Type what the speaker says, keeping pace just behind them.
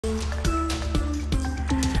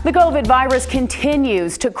The COVID virus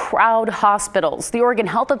continues to crowd hospitals. The Oregon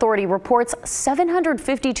Health Authority reports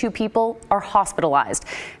 752 people are hospitalized.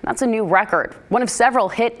 That's a new record, one of several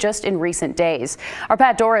hit just in recent days. Our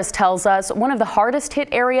Pat Doris tells us one of the hardest hit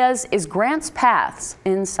areas is Grants Pass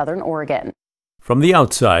in southern Oregon. From the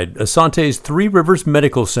outside, Asante's Three Rivers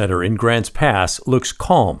Medical Center in Grants Pass looks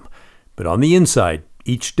calm. But on the inside,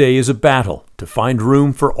 each day is a battle to find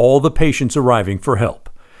room for all the patients arriving for help.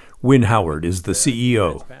 Wynn Howard is the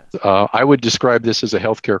CEO. I would describe this as a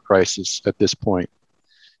healthcare crisis at this point.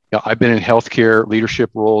 I've been in healthcare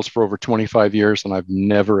leadership roles for over 25 years, and I've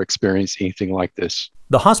never experienced anything like this.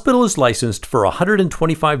 The hospital is licensed for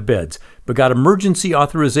 125 beds, but got emergency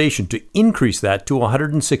authorization to increase that to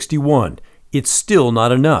 161. It's still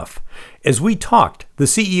not enough. As we talked, the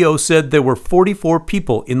CEO said there were 44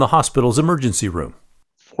 people in the hospital's emergency room.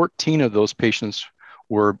 14 of those patients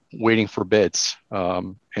were waiting for beds.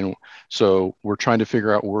 And so we're trying to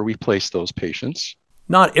figure out where we place those patients.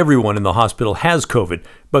 Not everyone in the hospital has COVID,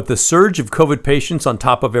 but the surge of COVID patients on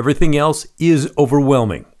top of everything else is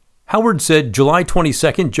overwhelming. Howard said July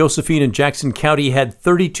 22nd, Josephine and Jackson County had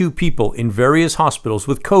 32 people in various hospitals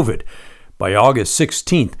with COVID. By August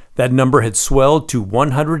 16th, that number had swelled to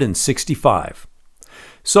 165.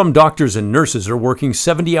 Some doctors and nurses are working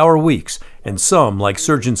 70-hour weeks, and some, like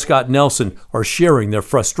Surgeon Scott Nelson, are sharing their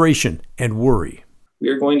frustration and worry. We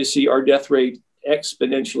are going to see our death rate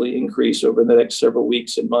exponentially increase over the next several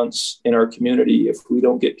weeks and months in our community if we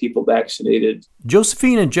don't get people vaccinated.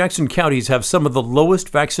 Josephine and Jackson counties have some of the lowest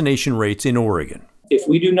vaccination rates in Oregon. If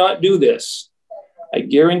we do not do this, I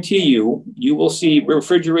guarantee you will see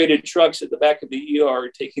refrigerated trucks at the back of the ER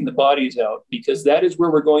taking the bodies out, because that is where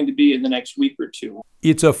we're going to be in the next week or two.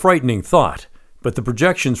 It's a frightening thought, but the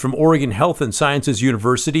projections from Oregon Health and Sciences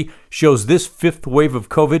University shows this fifth wave of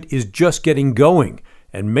COVID is just getting going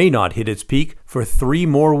and may not hit its peak for 3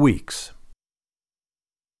 more weeks.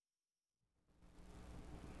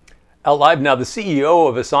 Out live now, the CEO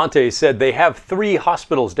of Asante said they have 3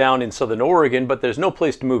 hospitals down in southern Oregon, but there's no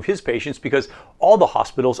place to move his patients because all the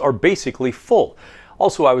hospitals are basically full.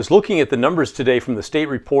 Also, I was looking at the numbers today from the state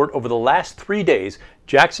report. Over the last 3 days,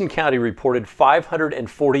 Jackson County reported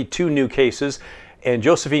 542 new cases, and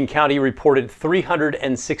Josephine County reported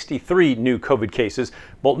 363 new COVID cases.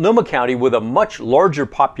 Multnomah County, with a much larger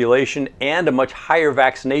population and a much higher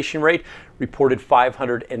vaccination rate, reported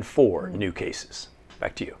 504 new cases.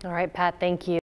 Back to you. All right, Pat, thank you.